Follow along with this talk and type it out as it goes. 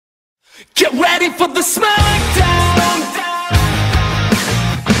Get ready for the smackdown.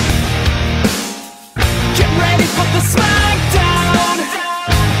 Get ready for the smackdown.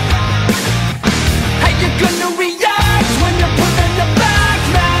 How you gonna react when you're put in the back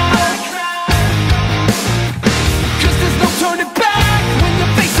now? 'Cause there's no turning back when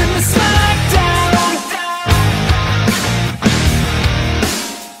you're facing the smackdown.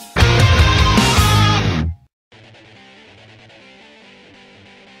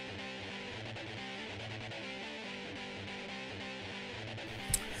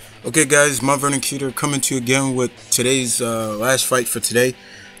 Okay guys, my Vernon Cuter coming to you again with today's last fight for today.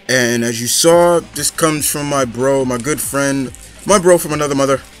 And as you saw, this comes from my bro, my good friend, my bro from another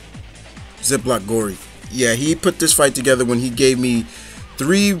mother, Zipblockgory. Yeah, he put this fight together when he gave me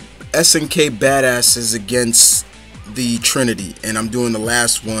 3 SNK badasses against the Trinity. And I'm doing the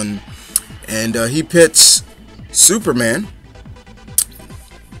last one. And he pits Superman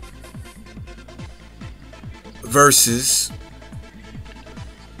versus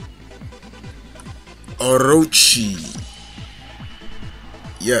Orochi.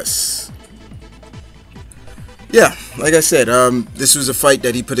 Yes. Yeah, like I said, this was a fight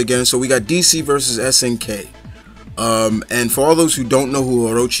that he put together. So we got DC versus SNK. And for all those who don't know who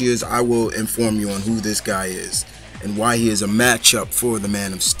Orochi is, I will inform you on who this guy is and why he is a matchup for the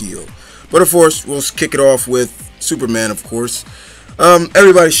Man of Steel. But of course, we'll kick it off with Superman, of course.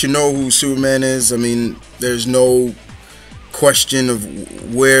 Everybody should know who Superman is. I mean, there's no question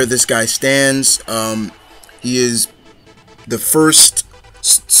of where this guy stands. He is the first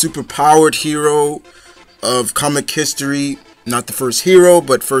superpowered hero of comic history. Not the first hero,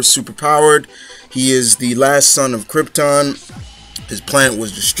 but first superpowered. He is the last son of Krypton. His planet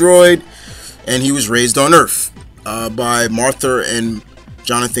was destroyed, and he was raised on Earth by Martha and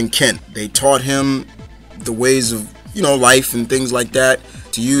Jonathan Kent. They taught him the ways of, life and things like that,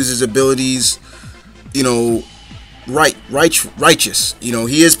 to use his abilities, righteous.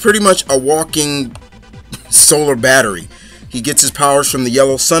 He is pretty much a walking solar battery. He gets his powers from the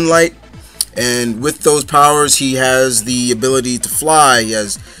yellow sunlight, and with those powers he has the ability to fly. He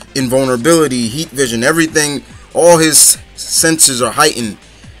has invulnerability, heat vision, everything. All his senses are heightened.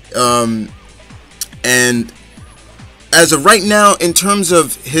 And as of right now, in terms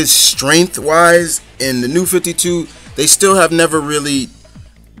of his strength wise, in the New 52, they still have never really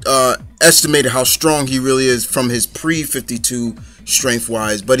estimated how strong he really is from his pre-52 strength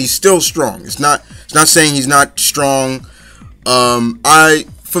wise, but he's still strong. It's not saying he's not strong.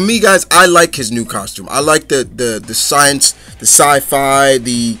 For me guys, I like his new costume. I like the science, the sci-fi,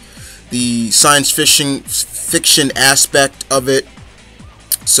 the science fiction aspect of it.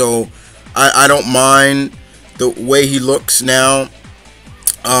 So I don't mind the way he looks now,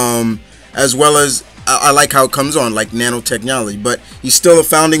 as well as I like how it comes on, like nanotechnology. But he's still a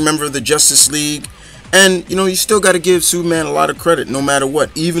founding member of the Justice League, and you still got to give Superman a lot of credit, no matter what.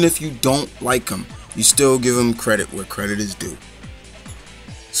 Even if you don't like him, you still give him credit where credit is due.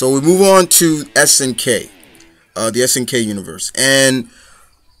 So we move on to SNK, the SNK universe, and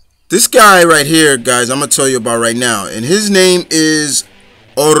this guy right here, guys, I'm gonna tell you about right now, and his name is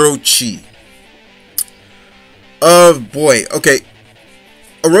Orochi. Oh boy, okay.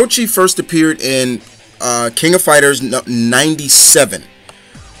 Orochi first appeared in King of Fighters 97.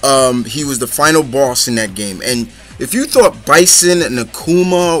 He was the final boss in that game. And if you thought Bison and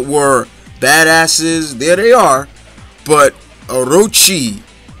Akuma were badasses, there they are. But Orochi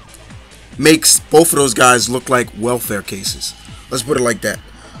makes both of those guys look like welfare cases. Let's put it like that.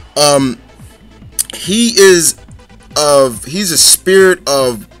 He's a spirit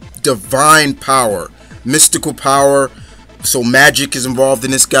of divine power, mystical power. So magic is involved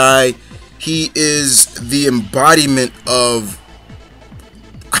in this guy. He is the embodiment of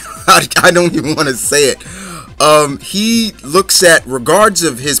I don't even want to say it. He looks at, regards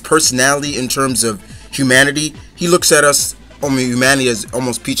of his personality in terms of humanity, he looks at us, humanity, as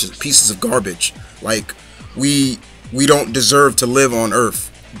almost pieces of garbage. Like we don't deserve to live on Earth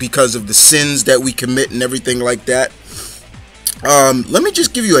because of the sins that we commit and everything like that. Let me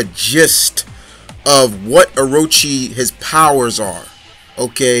just give you a gist of what Orochi, his powers are.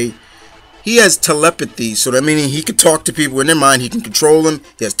 Okay, he has telepathy, so that meaning he can talk to people in their mind. He can control them.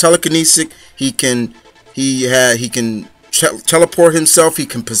 He has telekinesis. He can teleport himself. He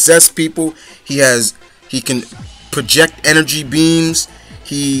can possess people. He can project energy beams.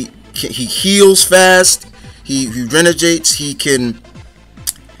 He heals fast. He regenerates. He can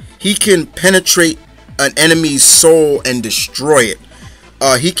penetrate an enemy's soul and destroy it.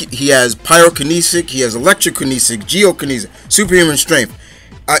 He has pyrokinesis, he has electrokinesis, geokinesis, superhuman strength.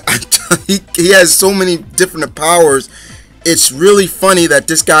 He has so many different powers. it's really funny that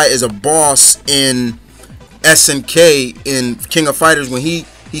this guy is a boss in SNK in King of Fighters when he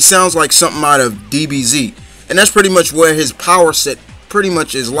sounds like something out of DBZ, and that's pretty much where his power set pretty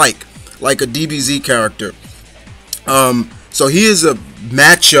much is like a DBZ character. So he is a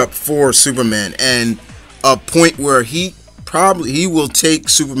matchup for Superman, and a point where he will take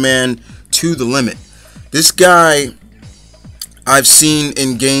Superman to the limit. This guy I've seen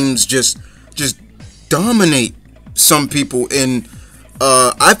in games just dominate some people. In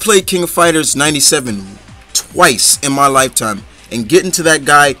I played King of Fighters 97 twice in my lifetime, and getting to that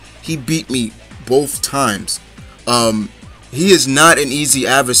guy, he beat me both times. He is not an easy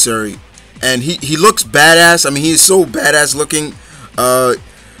adversary, and he looks badass. I mean, he is so badass looking.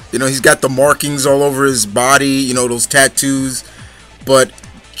 You know, he's got the markings all over his body, you know, those tattoos, but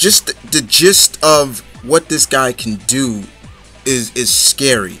just the gist of what this guy can do is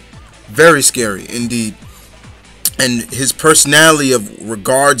scary, very scary indeed. And his personality of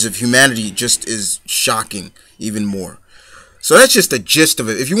regards of humanity just is shocking even more. So that's just the gist of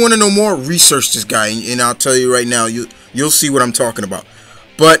it. If you want to know more, research this guy, and I'll tell you right now, you'll see what I'm talking about.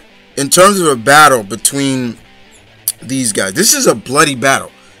 But in terms of a battle between these guys, this is a bloody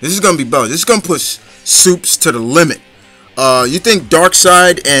battle. This is gonna be bloody. This is gonna push Supes to the limit. You think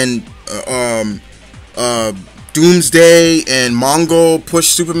Darkseid and Doomsday and Mongol push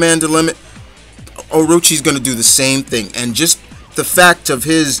Superman to the limit? Orochi's gonna do the same thing, and just the fact of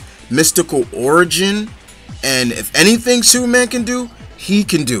his mystical origin, and if anything Superman can do, he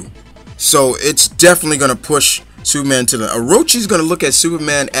can do. So it's definitely gonna push Superman to the. Orochi's gonna look at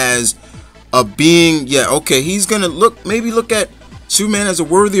Superman as a being. Yeah, okay, he's gonna maybe look at Superman as a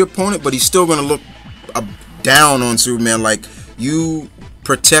worthy opponent, but he's still gonna look down on Superman, like, you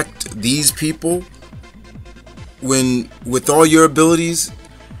protect these people with all your abilities.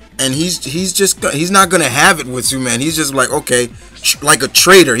 And he's not gonna have it with Superman. He's just like, okay, like a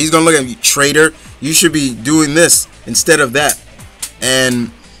traitor. He's gonna look at you, traitor. You should be doing this instead of that.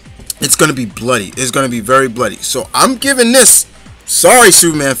 And it's gonna be bloody. It's gonna be very bloody. So I'm giving this, sorry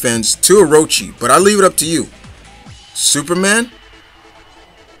Superman fans, to Orochi, but I leave it up to you. Superman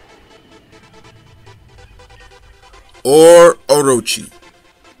or Orochi?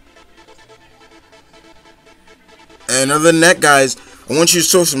 And other than that, guys, I want you to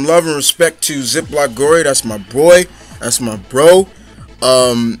show some love and respect to Zipblockgory. That's my boy. That's my bro.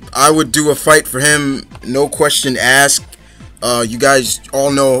 I would do a fight for him, no question asked. You guys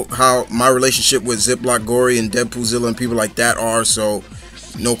all know how my relationship with Zipblockgory and Deadpoolzilla and people like that are, so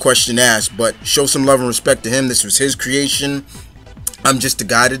no question asked. But show some love and respect to him. This was his creation. I'm just the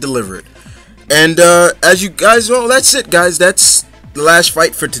guy to deliver it. And as you guys know, that's it, guys. That's the last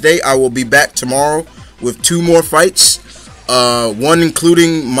fight for today. I will be back tomorrow with 2 more fights. One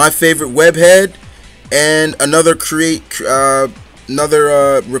including my favorite webhead, and another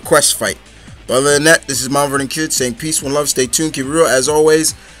request fight. But other than that, this is Mount Vernon Kid saying peace, one love, stay tuned, keep it real. As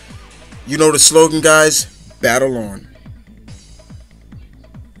always, you know the slogan, guys. Battle on.